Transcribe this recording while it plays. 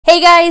Hey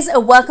guys,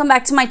 welcome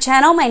back to my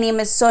channel. My name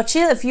is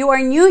Xochitl. If you are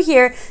new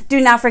here, do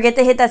not forget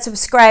to hit that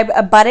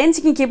subscribe button so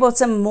you can keep up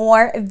some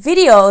more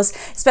videos,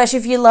 especially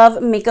if you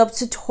love makeup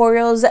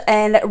tutorials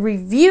and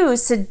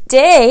reviews.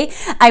 Today,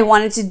 I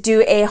wanted to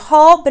do a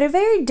haul, but a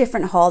very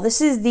different haul. This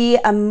is the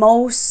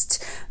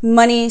most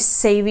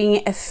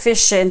money-saving,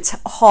 efficient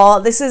haul.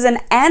 This is an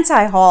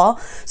anti-haul.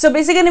 So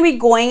basically going to be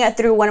going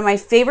through one of my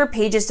favorite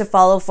pages to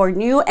follow for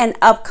new and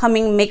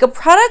upcoming makeup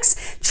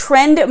products,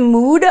 Trend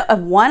Mood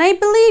 1, I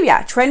believe.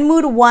 Yeah, Trend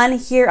Mood 1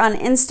 here on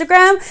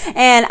Instagram.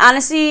 And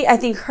honestly, I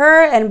think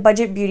her and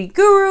Budget Beauty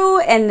Guru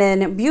and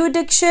then Beauty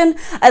Addiction,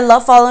 I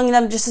love following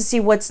them just to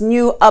see what's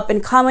new, up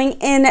and coming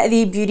in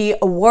the beauty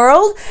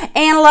world.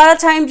 And a lot of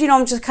times, you know,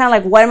 I'm just kind of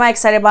like, what am I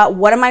excited about?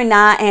 What am I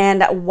not?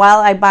 And while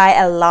I buy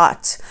a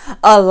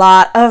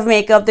lot of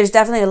makeup, there's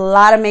definitely a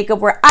lot of makeup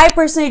where I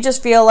personally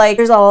just feel like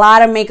it's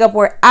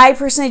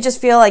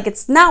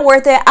not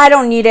worth it. I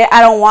don't need it.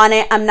 I don't want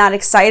it. I'm not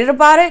excited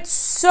about it.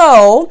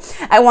 So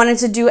I wanted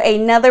to do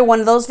another one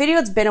of those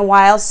videos. It's been a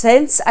while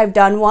since I've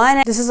done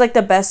one. This is like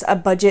the best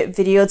budget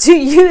video to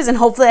use, and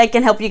hopefully I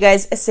can help you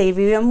guys save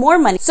even more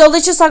money. So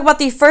let's just talk about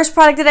the first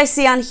product that I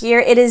see on here.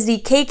 It is the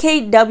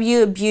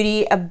KKW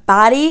Beauty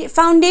Body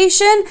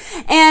Foundation.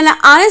 And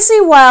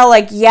honestly, while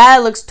like, yeah,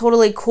 it looks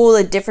totally cool,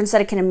 the difference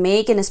that it can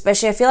make, and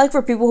especially I feel like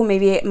for people who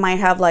maybe might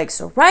have like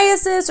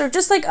psoriasis or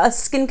just like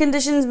skin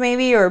conditions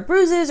maybe, or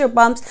bruises or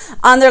bumps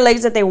on their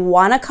legs that they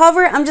want to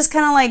cover, I'm just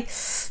kind of like,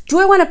 do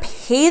I want to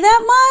pay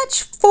that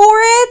much for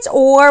it,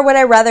 or would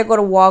I rather go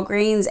to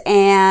Walgreens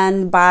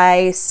and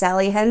buy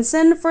Sally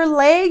Hansen for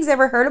legs?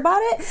 Ever heard about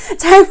it?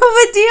 Type of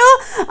a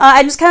deal.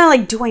 I'm just kind of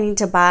like, do I need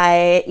to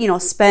buy, you know,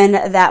 spend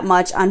that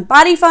much on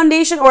body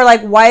foundation, or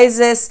like, why is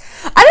this?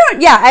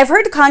 I've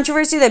heard the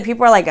controversy that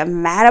people are like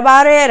mad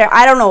about it, or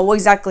I don't know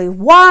exactly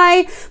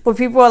why, but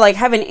people are like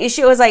having an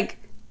issue. It was like,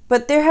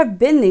 but there have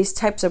been these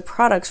types of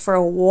products for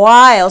a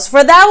while. So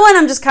for that one,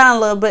 I'm just kind of a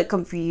little bit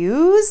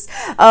confused.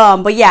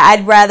 But yeah,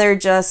 I'd rather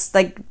just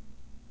like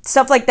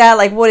stuff like that.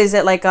 Like, what is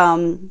it? Like,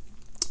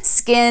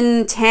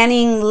 skin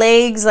tanning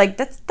legs. Like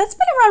that's been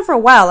around for a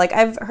while. Like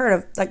I've heard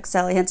of like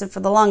Sally Hansen for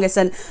the longest,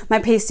 and my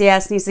pasty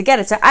ass needs to get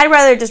it. So I'd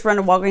rather just run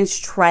to Walgreens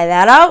to try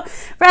that out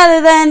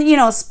rather than, you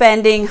know,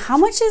 spending, how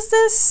much is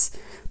this?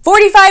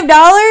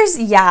 $45?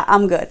 Yeah,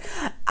 I'm good.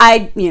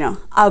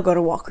 I'll go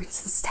to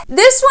Walgreens instead.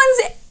 This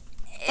one's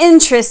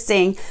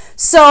interesting.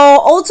 So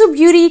Ulta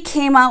Beauty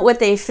came out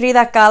with a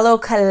Frida Kahlo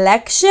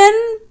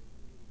collection.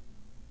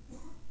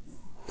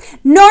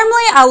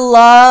 Normally I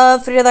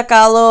love Frida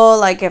Kahlo,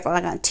 like if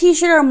I got a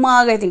t-shirt or a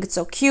mug, I think it's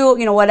so cute,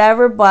 you know,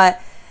 whatever, but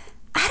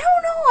I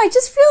don't know, I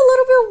just feel a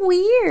little bit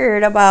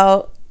weird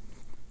about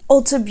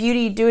Ulta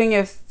Beauty doing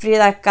a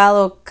Frida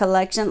Kahlo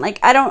collection. Like,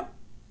 I don't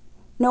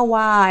know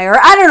why, or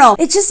I don't know,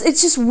 it's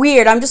just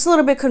weird. I'm just a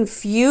little bit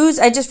confused.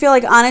 I just feel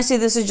like honestly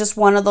this is just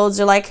one of those,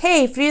 they're like,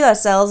 hey, Frida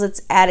sells,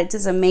 let's add it to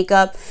some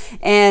makeup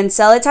and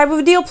sell it type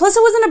of deal. Plus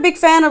I wasn't a big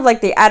fan of like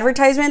the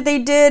advertisement they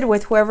did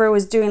with whoever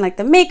was doing like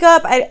the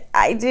makeup.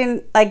 I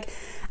didn't like,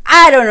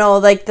 I don't know,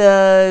 like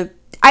the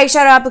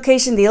eyeshadow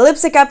application, the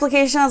lipstick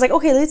application. I was like,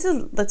 okay,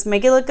 let's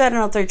make it look good. I don't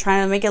know if they're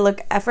trying to make it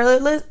look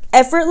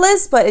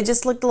effortless, but it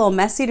just looked a little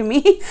messy to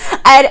me.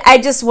 I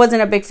just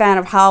wasn't a big fan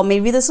of how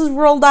maybe this was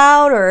rolled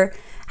out, or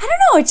I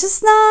don't know, it's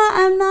just not,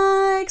 I'm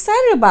not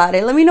excited about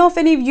it. Let me know if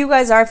any of you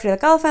guys are Frida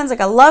Kahlo fans.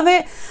 Like, I love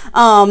it.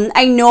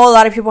 I know a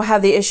lot of people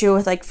have the issue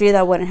with like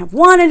Frida wouldn't have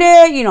wanted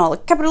it, you know,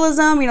 like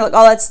capitalism, you know, like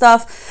all that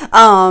stuff.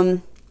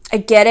 I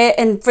get it.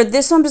 And for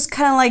this one, I'm just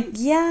kind of like,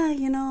 yeah,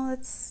 you know,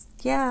 it's,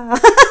 yeah,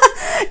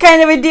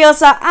 kind of a deal.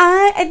 So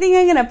I think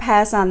I'm going to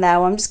pass on that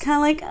one. I'm just kind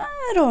of like,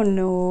 I don't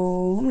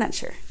know. I'm not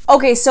sure.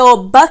 Okay,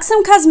 so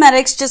Buxom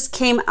Cosmetics just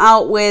came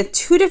out with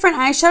two different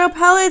eyeshadow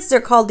palettes.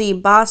 They're called the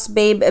Boss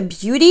Babe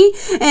Beauty,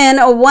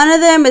 and one of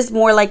them is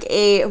more like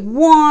a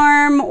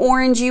warm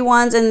orangey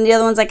ones, and the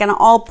other one's like an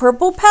all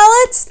purple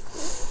palette.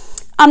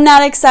 I'm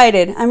not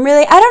excited. I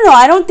don't know.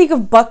 I don't think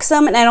of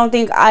Buxom and I don't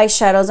think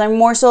eyeshadows. I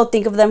more so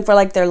think of them for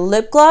like their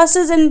lip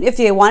glosses, and if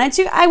they wanted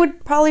to, I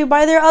would probably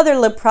buy their other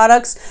lip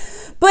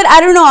products. But I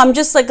don't know. I'm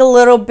just like a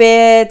little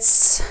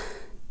bit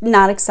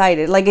not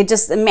excited. Like, it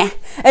just meh.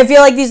 I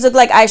feel like these look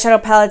like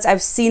eyeshadow palettes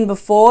I've seen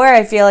before.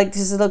 I feel like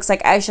this looks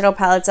like eyeshadow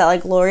palettes that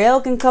like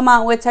L'Oreal can come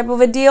out with type of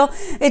a deal.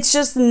 It's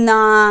just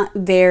not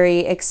very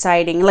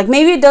exciting. Like,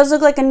 maybe it does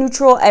look like a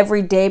neutral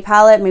everyday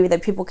palette, maybe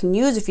that people can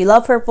use if you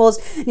love purples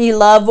and you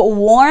love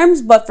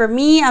warms. But for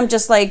me, I'm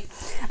just like,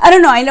 I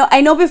don't know. I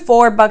know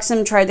before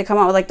Buxom tried to come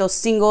out with like those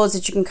singles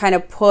that you can kind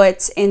of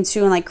put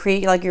into and like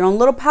create like your own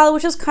little palette,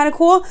 which is kind of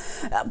cool.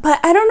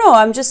 But I don't know.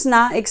 I'm just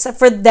not, except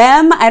for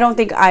them, I don't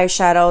think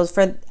eyeshadows,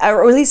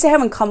 or at least they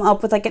haven't come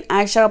up with like an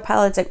eyeshadow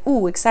palette. It's like,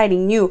 ooh,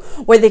 exciting, new,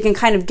 where they can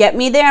kind of get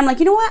me there. I'm like,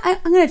 you know what?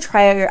 I'm going to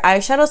try out your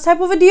eyeshadows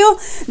type of a deal.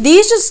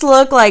 These just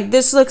look like,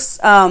 this looks,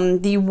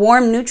 the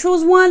warm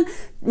neutrals one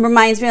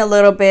reminds me a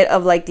little bit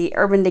of like the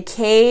Urban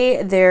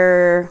Decay,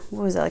 their,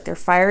 what was it, like their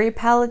Fiery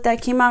palette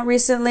that came out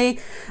recently.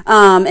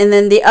 And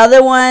then the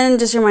other one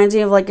just reminds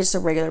me of like just a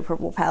regular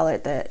purple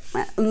palette that,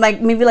 like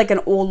maybe like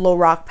an old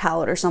Lorac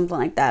palette or something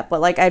like that. But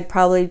like I'd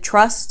probably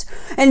trust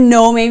and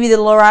know maybe the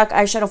Lorac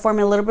eyeshadow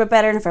formula a little bit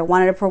better. And if I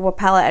wanted a purple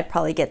palette, I'd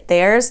probably get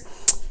theirs.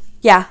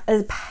 Yeah,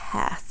 a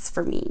pass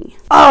for me.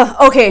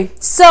 Oh, okay.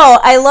 So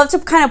I love to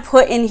kind of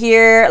put in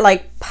here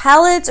like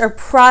palettes or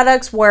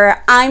products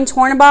where I'm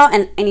torn about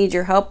and I need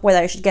your help whether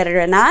I should get it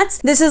or not.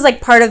 This is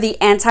like part of the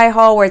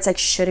anti-haul where it's like,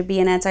 should it be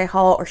an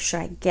anti-haul or should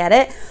I get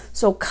it?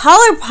 So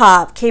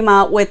ColourPop came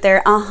out with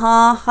their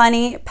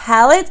Honey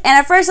palette. And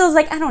at first I was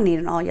like, I don't need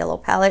an all yellow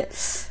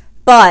palette.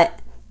 But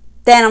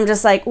then I'm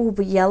just like, ooh,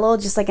 but yellow,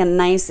 just like a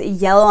nice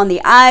yellow on the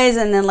eyes.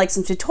 And then like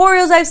some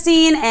tutorials I've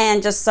seen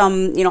and just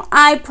some, you know,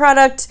 eye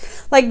product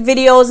like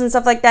videos and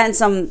stuff like that. And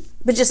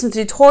just some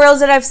tutorials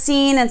that I've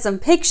seen and some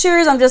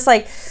pictures. I'm just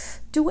like,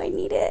 do I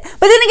need it?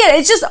 But then again,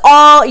 it's just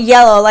all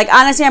yellow. Like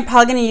honestly, I'm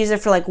probably gonna use it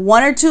for like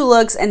 1 or 2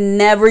 looks and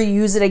never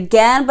use it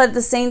again. But at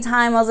the same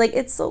time, I was like,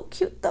 it's so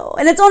cute though.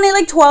 And it's only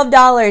like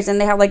 $12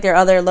 and they have like their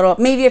other little,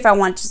 maybe if I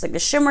want just like a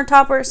shimmer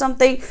topper or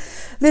something.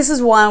 This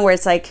is one where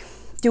it's like,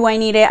 do I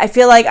need it? I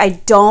feel like I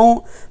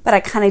don't, but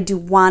I kind of do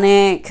want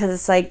it because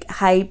it's like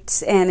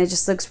hyped and it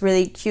just looks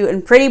really cute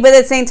and pretty. But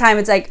at the same time,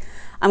 it's like,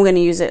 I'm going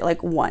to use it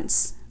like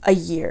once a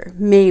year,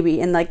 maybe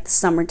in like the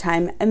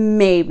summertime,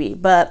 maybe.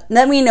 But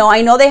let me know.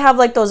 I know they have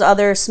like those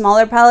other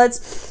smaller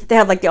palettes. They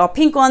have like the all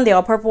pink one, the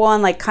all purple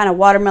one, like kind of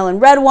watermelon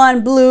red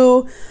one,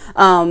 blue,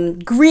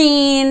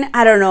 green,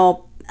 I don't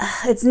know.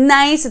 It's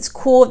nice, it's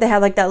cool if they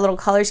have like that little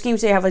color scheme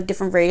so you have a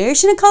different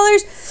variation of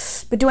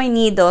colors. But do I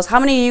need those? How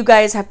many of you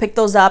guys have picked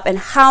those up and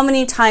how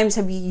many times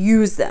have you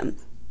used them?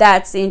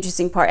 That's the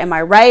interesting part. Am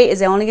I right?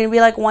 Is it only going to be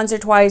like once or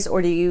twice,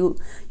 or do you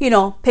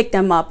know, pick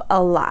them up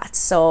a lot?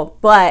 So,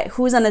 but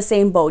who's on the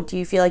same boat? Do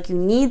you feel like you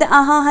need the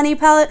Honey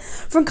palette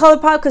from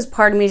ColourPop? Because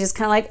part of me is just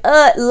kind of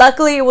like,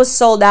 luckily it was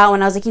sold out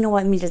and I was like, you know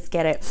what, let me just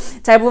get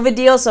it type of a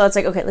deal. So it's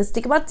like, okay, let's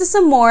think about this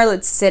some more.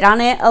 Let's sit on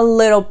it a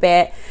little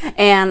bit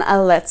and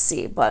let's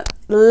see. But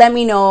let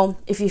me know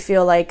if you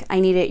feel like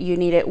I need it, you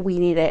need it, we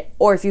need it,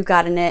 or if you've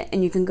gotten it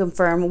and you can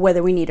confirm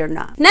whether we need it or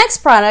not. Next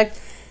product.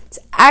 It's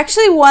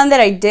actually one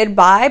that I did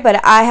buy, but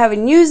I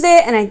haven't used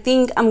it, and I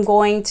think I'm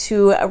going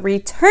to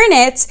return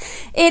it.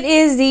 It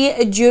is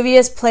the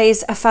Juvia's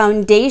Place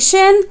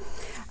foundation.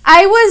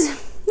 I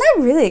was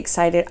not really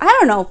excited. I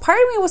don't know. Part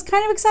of me was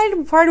kind of excited,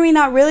 but part of me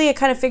not really. I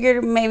kind of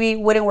figured maybe it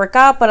wouldn't work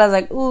out, but I was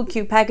like, ooh,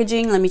 cute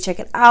packaging. Let me check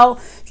it out.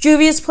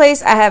 Juvia's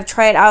Place. I have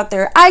tried out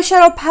their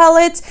eyeshadow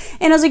palettes,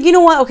 and I was like, you know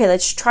what? Okay,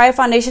 let's try a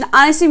foundation.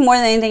 Honestly, more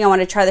than anything, I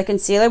want to try the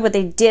concealer, but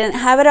they didn't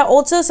have it at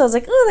Ulta, so I was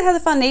like, oh, they have the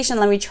foundation.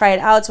 Let me try it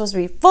out. It's supposed to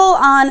be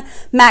full-on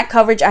matte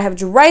coverage. I have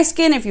dry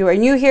skin if you are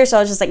new here, so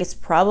I was just like, it's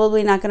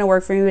probably not going to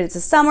work for me, but it's the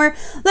summer.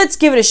 Let's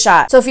give it a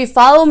shot. So if you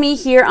follow me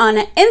here on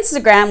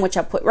Instagram, which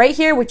I'll put right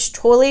here, which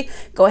totally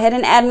go ahead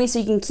and add me so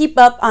you can keep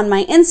up on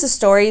my Insta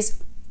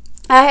stories.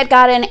 I had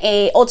gotten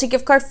a Ulta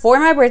gift card for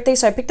my birthday,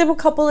 so I picked up a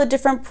couple of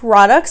different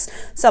products,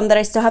 some that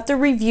I still have to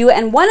review,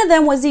 and one of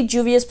them was the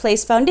Juvia's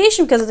Place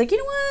foundation because I was like, you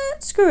know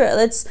what, screw it,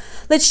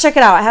 let's check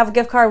it out. I have a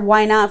gift card,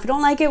 why not? If you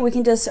don't like it, we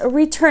can just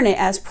return it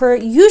as per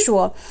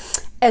usual.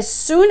 As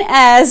soon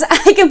as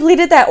I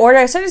completed that order,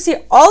 I started to see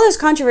all this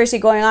controversy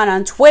going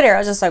on Twitter. I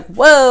was just like,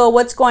 whoa,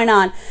 what's going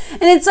on?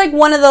 And it's like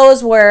one of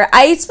those where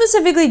I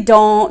specifically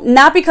don't,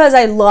 not because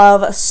I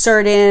love a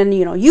certain,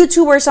 you know,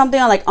 YouTuber or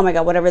something. I'm like, oh my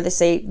God, whatever they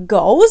say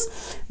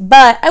goes.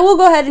 But I will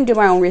go ahead and do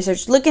my own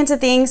research, look into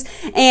things.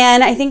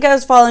 And I think I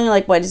was following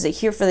like, what is it,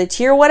 Here for the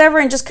Tea or whatever,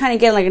 and just kind of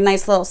getting like a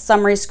nice little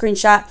summary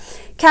screenshot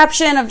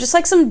caption of just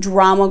like some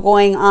drama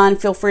going on.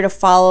 Feel free to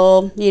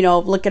follow, you know,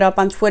 look it up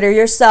on Twitter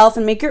yourself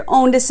and make your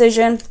own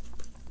decision.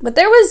 But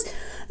there's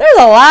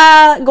a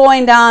lot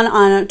going down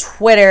on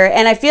Twitter,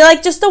 and I feel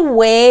like just the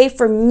way,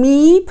 for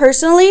me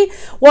personally,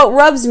 what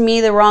rubs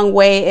me the wrong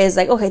way is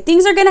like, okay,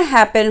 things are gonna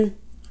happen,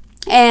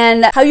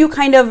 and how you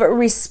kind of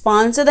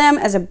respond to them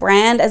as a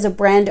brand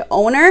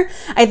owner,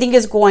 I think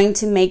is going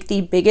to make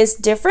the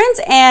biggest difference.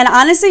 And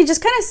honestly,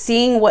 just kind of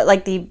seeing what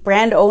like the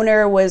brand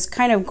owner was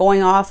kind of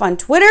going off on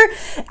Twitter,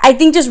 I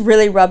think just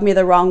really rubbed me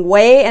the wrong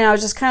way. And I was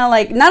just kind of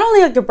like, not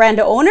only like the brand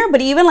owner, but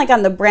even like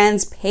on the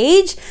brand's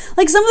page,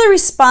 like some of the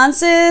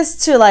responses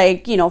to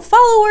like, you know,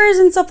 followers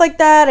and stuff like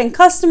that and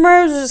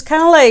customers was just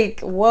kind of like,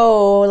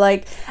 whoa,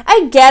 like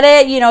I get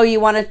it, you know, you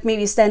want to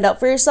maybe stand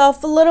up for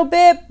yourself a little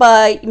bit,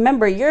 but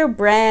remember, you're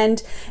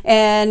brand,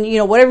 and you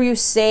know, whatever you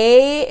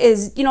say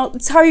is, you know,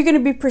 it's how you're going to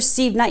be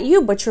perceived, not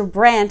you but your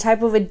brand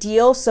type of a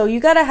deal. So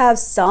you got to have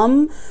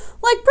some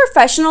like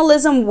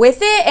professionalism with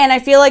it, and I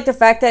feel like the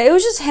fact that it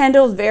was just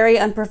handled very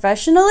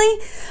unprofessionally,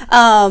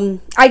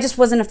 I just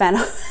wasn't a fan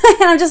of.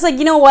 And I'm just like,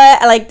 you know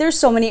what, like there's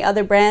so many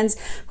other brands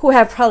who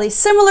have probably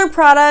similar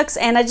products,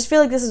 and I just feel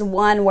like this is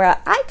one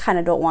where I kind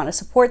of don't want to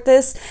support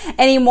this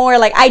anymore.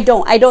 Like I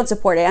don't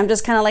support it. I'm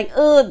just kind of like,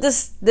 oh,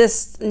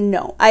 this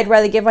no, I'd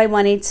rather give my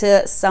money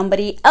to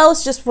somebody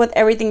else, just with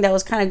everything that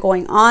was kind of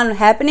going on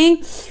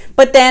happening.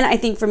 But then I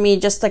think for me,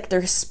 just like the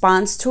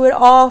response to it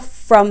all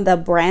from the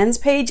brand's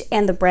page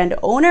and the brand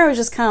owner was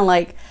just kind of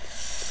like,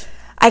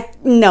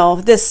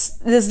 no, this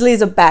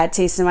leaves a bad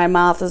taste in my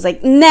mouth. I was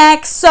like,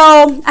 next.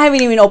 So I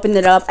haven't even opened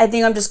it up. I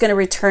think I'm just gonna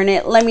return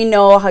it. Let me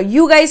know how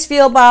you guys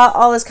feel about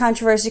all this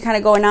controversy kind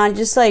of going on,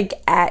 just like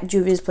at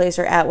Juvia's Place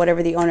or at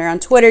whatever the owner on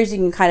Twitter, so you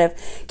can kind of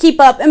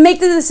keep up and make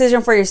the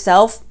decision for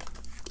yourself.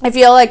 I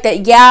feel like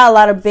that, yeah, a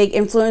lot of big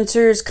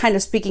influencers kind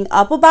of speaking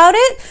up about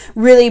it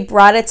really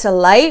brought it to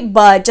light,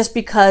 but just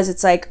because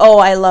it's like, oh,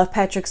 I love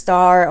Patrick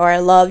Star or I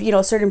love, you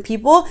know, certain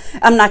people,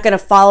 I'm not going to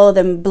follow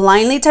them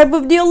blindly type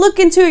of deal. Look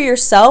into it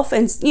yourself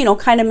and, you know,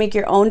 kind of make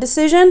your own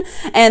decision.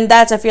 And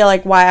that's, I feel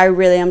like, why I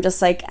really am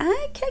just like,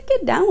 I can't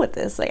get down with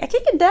this. Like, I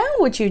can't get down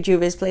with you,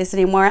 Juvia's Place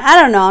anymore.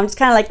 I don't know. I'm just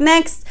kind of like,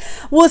 next.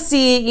 We'll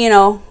see, you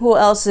know, who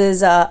else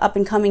is up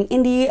and coming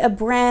indie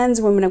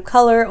brands, women of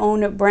color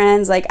owned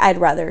brands. Like, I'd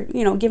rather,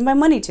 you know, give my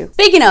money to.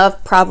 Speaking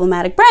of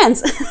problematic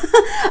brands,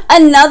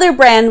 another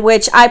brand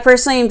which I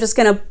personally am just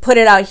gonna put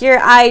it out here,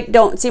 I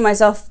don't see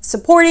myself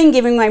supporting,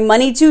 giving my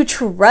money to,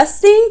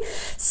 trusting,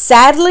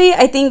 sadly,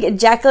 I think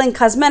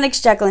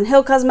Jaclyn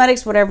Hill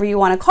Cosmetics, whatever you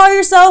want to call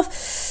yourself,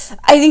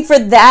 I think for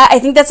that, I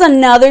think that's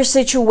another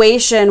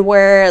situation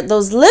where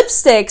those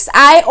lipsticks,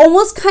 I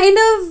almost kind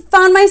of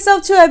found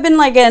myself to have been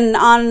like an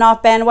on and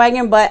off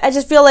bandwagon, but I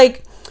just feel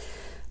like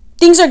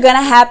things are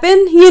gonna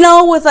happen, you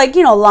know, with like,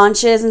 you know,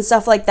 launches and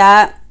stuff like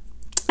that.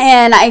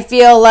 And I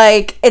feel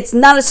like it's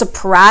not a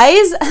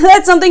surprise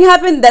that something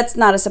happened. That's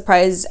not a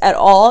surprise at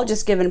all,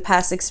 just given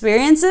past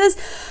experiences.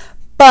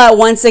 But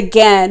once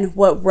again,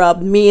 what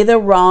rubbed me the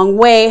wrong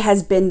way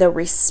has been the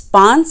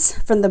response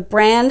from the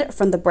brand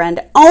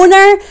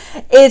owner.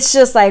 It's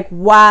just like,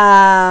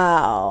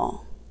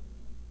 wow.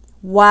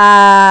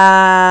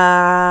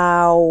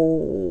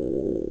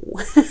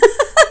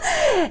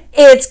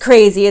 It's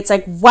crazy. It's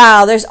like,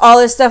 wow, there's all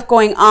this stuff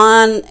going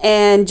on,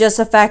 and just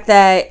the fact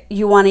that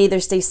you want to either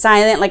stay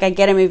silent, like I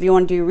get it if you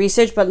want to do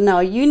research, but no,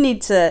 you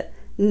need to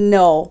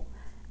know.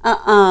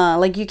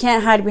 Like you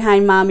can't hide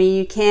behind mommy.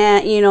 You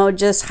can't, you know,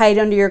 just hide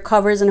under your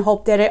covers and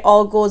hope that it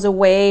all goes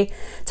away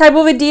type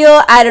of a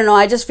deal. I don't know.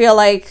 I just feel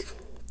like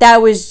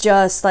that was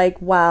just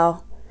like,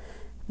 wow.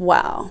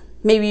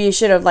 Maybe you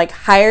should have like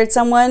hired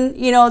someone,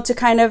 you know, to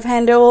kind of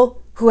handle,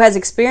 who has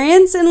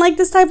experience in like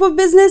this type of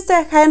business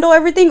to handle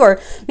everything, or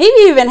maybe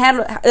even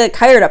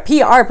hired a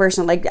PR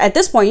person. Like at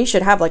this point you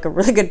should have like a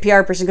really good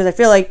PR person, because I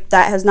feel like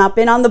that has not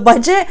been on the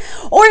budget.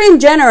 Or in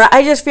general,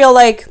 I just feel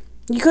like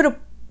you could have,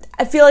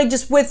 I feel like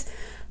just with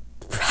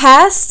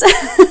past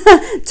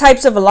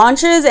types of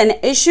launches and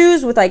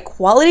issues with like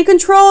quality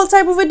control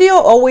type of a deal,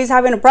 always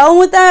having a problem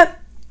with that,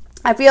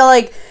 I feel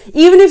like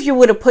even if you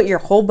would have put your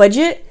whole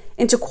budget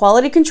into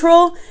quality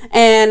control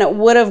and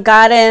would have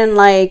gotten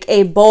like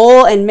a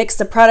bowl and mixed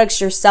the products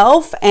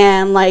yourself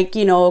and like,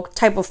 you know,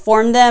 type of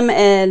form them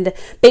and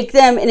bake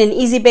them in an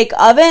easy bake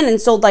oven and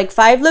sold like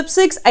 5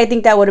 lipsticks, I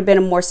think that would have been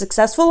a more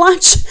successful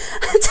launch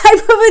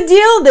type of a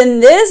deal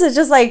than this. It's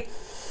just like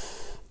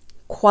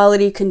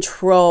quality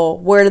control,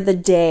 word of the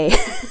day.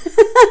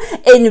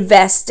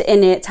 Invest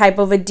in it type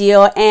of a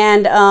deal,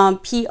 and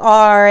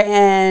PR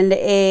and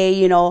a,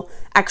 you know,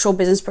 actual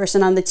business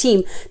person on the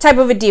team type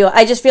of a deal.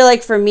 I just feel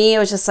like for me it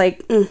was just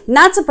like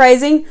not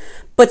surprising,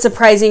 but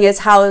surprising is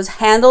how it was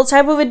handled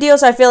type of a deal.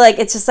 So I feel like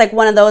it's just like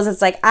one of those,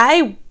 it's like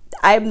I'm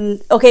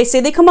okay, say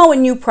they come out with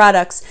new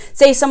products,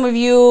 say some of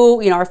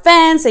you know, are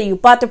fans, say you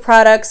bought the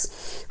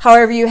products,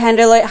 however you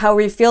handle it,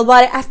 however you feel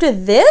about it, after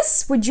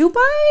this, would you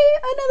buy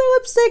another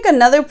lipstick,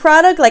 another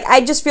product? Like,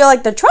 I just feel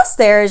like the trust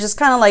there is just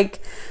kind of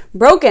like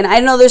broken. I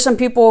know there's some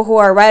people who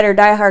are ride or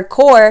die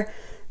hardcore.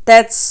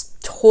 That's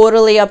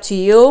totally up to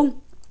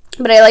you.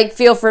 But I like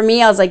feel for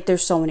me, I was like,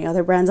 there's so many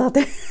other brands out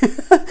there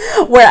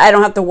where I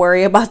don't have to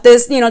worry about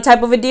this, you know,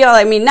 type of a deal.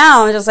 I mean,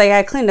 now I'm just like,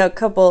 I cleaned a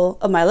couple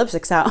of my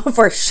lipsticks out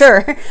for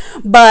sure.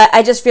 But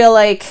I just feel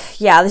like,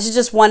 yeah, this is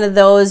just one of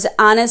those.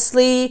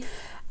 Honestly,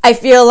 I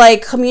feel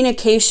like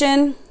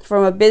communication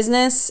from a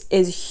business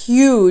is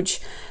huge.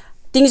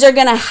 Things are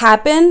going to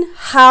happen.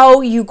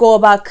 How you go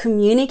about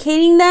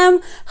communicating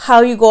them,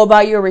 how you go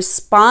about your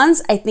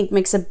response, I think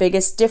makes the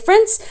biggest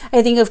difference.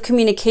 I think if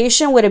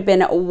communication would have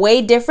been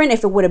way different,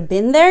 if it would have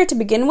been there to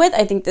begin with,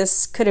 I think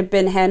this could have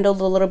been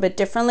handled a little bit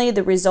differently.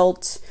 The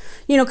result,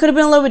 you know, could have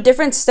been a little bit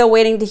different. Still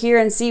waiting to hear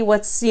and see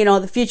what's, you know,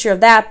 the future of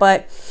that.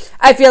 But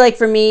I feel like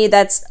for me,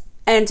 that's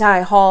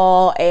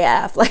anti-haul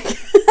AF. Like,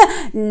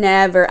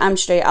 never. I'm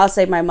straight. I'll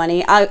save my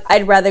money.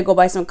 I'd rather go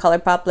buy some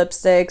ColourPop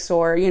lipsticks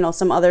or, you know,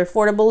 some other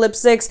affordable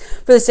lipsticks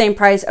for the same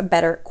price, a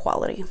better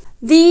quality.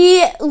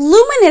 The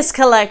Luminous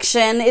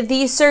collection,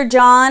 the Sir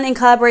John in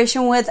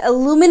collaboration with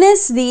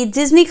Luminous, the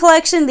Disney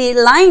collection, the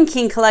Lion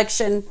King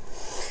collection.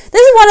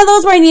 This is one of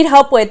those where I need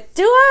help with.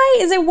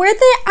 Is it worth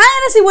it?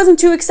 I honestly wasn't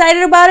too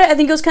excited about it. I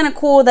think it was kind of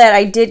cool that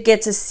I did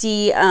get to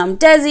see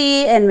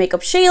Desi and Makeup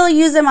Shayla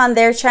use them on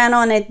their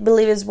channel, and I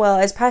believe as well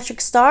as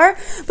Patrick Star.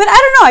 But I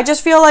don't know. I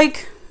just feel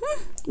like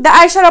the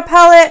eyeshadow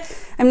palette,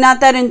 I'm not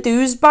that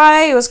enthused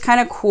by. It was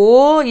kind of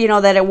cool, you know,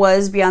 that it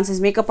was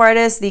Beyonce's makeup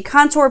artist. The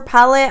contour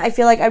palette, I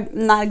feel like I'm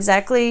not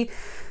exactly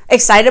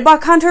excited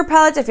about contour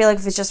palettes. I feel like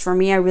if it's just for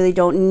me, I really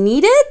don't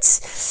need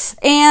it.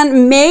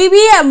 And maybe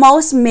at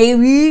most,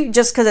 maybe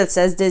just because it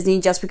says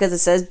Disney, just because it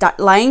says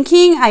Lion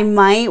King, I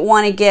might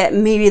want to get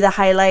maybe the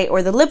highlight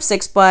or the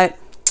lipsticks, but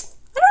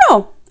I don't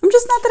know. I'm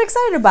just not that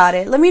excited about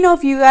it. Let me know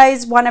if you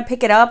guys want to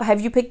pick it up.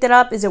 Have you picked it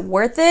up? Is it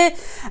worth it?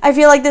 I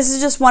feel like this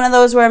is just one of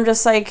those where I'm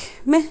just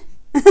like, meh.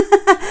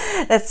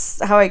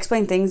 That's how I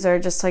explain things, are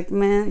just like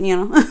meh, you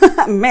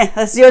know. Meh,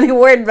 that's the only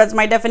word, that's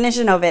my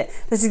definition of it.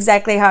 That's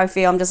exactly how I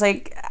feel. I'm just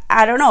like,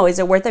 I don't know, is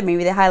it worth it?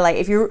 Maybe the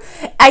highlight.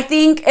 I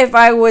think if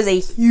I was a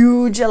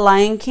huge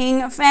Lion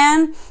King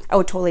fan, I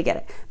would totally get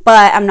it,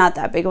 but I'm not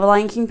that big of a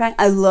Lion King fan.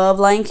 I love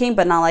Lion King,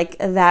 but not like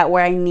that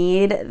where I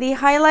need the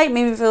highlight.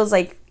 Maybe if it was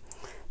like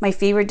my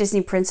favorite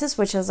Disney princess,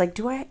 which I was like,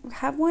 do I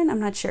have one? I'm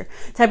not sure,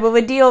 type of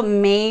a deal,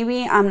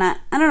 maybe. I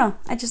don't know,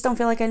 I just don't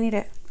feel like I need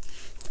it.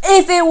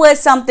 If it was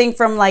something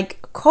from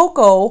like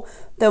Coco,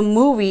 the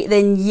movie,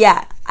 then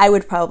yeah, I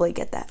would probably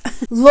get that.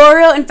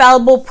 L'Oreal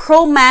Infallible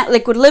Pro Matte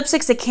Liquid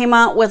Lipsticks. They came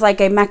out with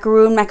like a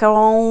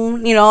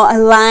macaron, you know, a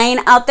line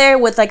out there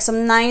with like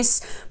some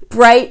nice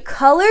bright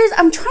colors.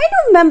 I'm trying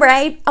to remember,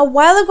 a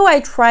while ago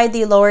I tried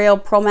the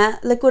L'Oreal Pro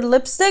Matte Liquid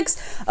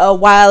Lipsticks a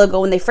while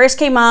ago when they first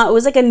came out. It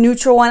was like a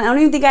neutral one. I don't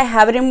even think I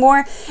have it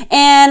anymore,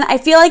 and I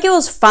feel like it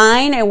was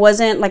fine. It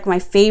wasn't like my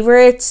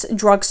favorite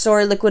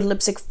drugstore liquid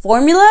lipstick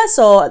formula,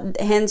 so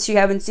hence you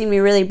haven't seen me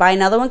really buy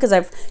another one, because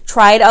I've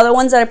tried other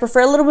ones that I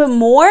prefer a little bit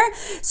more.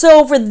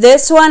 So for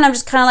this one, I'm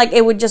just kind of like,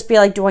 it would just be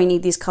like, do I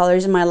need these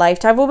colors in my life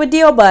type of a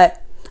deal, but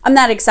I'm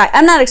not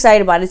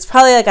excited about it. It's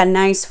probably like a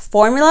nice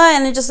formula,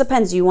 and it just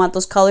depends. Do you want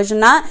those colors or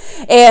not?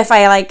 If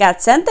I like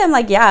got sent them,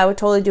 like, yeah, I would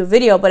totally do a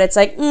video, but it's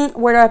like,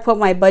 where do I put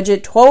my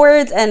budget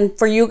towards? And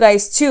for you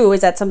guys too, is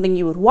that something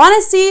you would want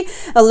to see?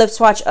 A lip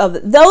swatch of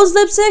those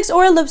lipsticks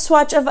or a lip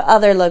swatch of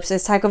other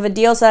lipsticks type of a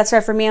deal? So that's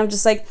right for me. I'm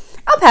just like,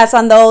 I'll pass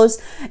on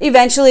those.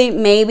 Eventually,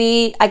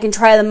 maybe I can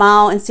try them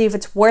out and see if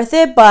it's worth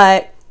it,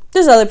 but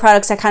there's other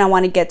products I kind of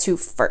want to get to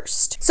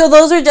first. So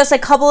those are just a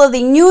couple of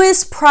the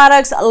newest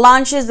products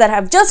launches that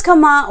have just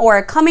come out or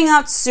are coming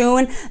out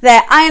soon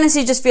that I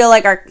honestly just feel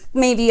like are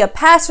maybe a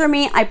pass for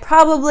me. I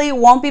probably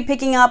won't be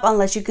picking up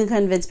unless you can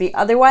convince me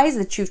otherwise,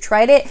 that you've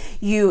tried it,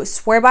 you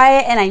swear by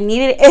it, and I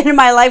need it in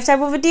my life type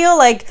of a deal.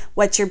 Like,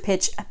 what's your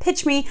pitch?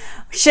 Pitch me.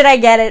 Should I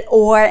get it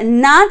or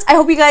not? I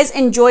hope you guys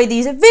enjoy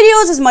these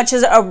videos as much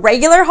as a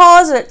regular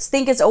hauls. I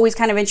think it's always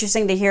kind of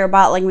interesting to hear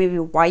about like maybe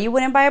why you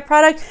wouldn't buy a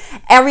product.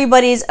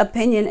 Everybody's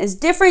opinion is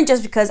different.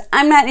 Just because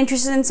I'm not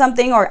interested in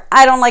something or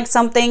I don't like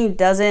something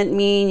doesn't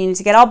mean you need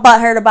to get all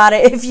butthurt about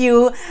it if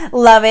you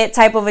love it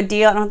type of a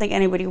deal. I don't think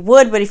anybody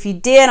would, but if you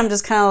did, I'm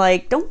just kind of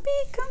like, don't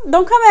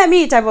come at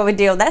me type of a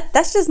deal.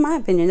 That's just my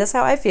opinion. That's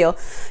how I feel.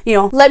 You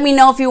know, let me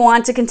know if you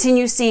want to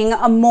continue seeing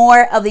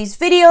more of these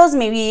videos.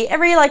 Maybe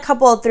every like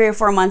couple of 3 or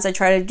 4 months I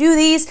try to do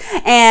these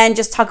and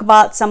just talk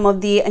about some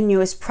of the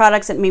newest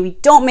products that maybe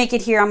don't make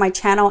it here on my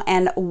channel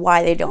and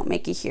why they don't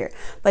make it here.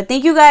 But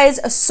thank you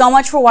guys so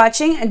much for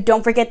watching, and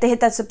don't forget to hit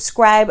that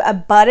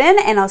subscribe button,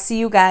 and I'll see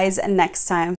you guys next time.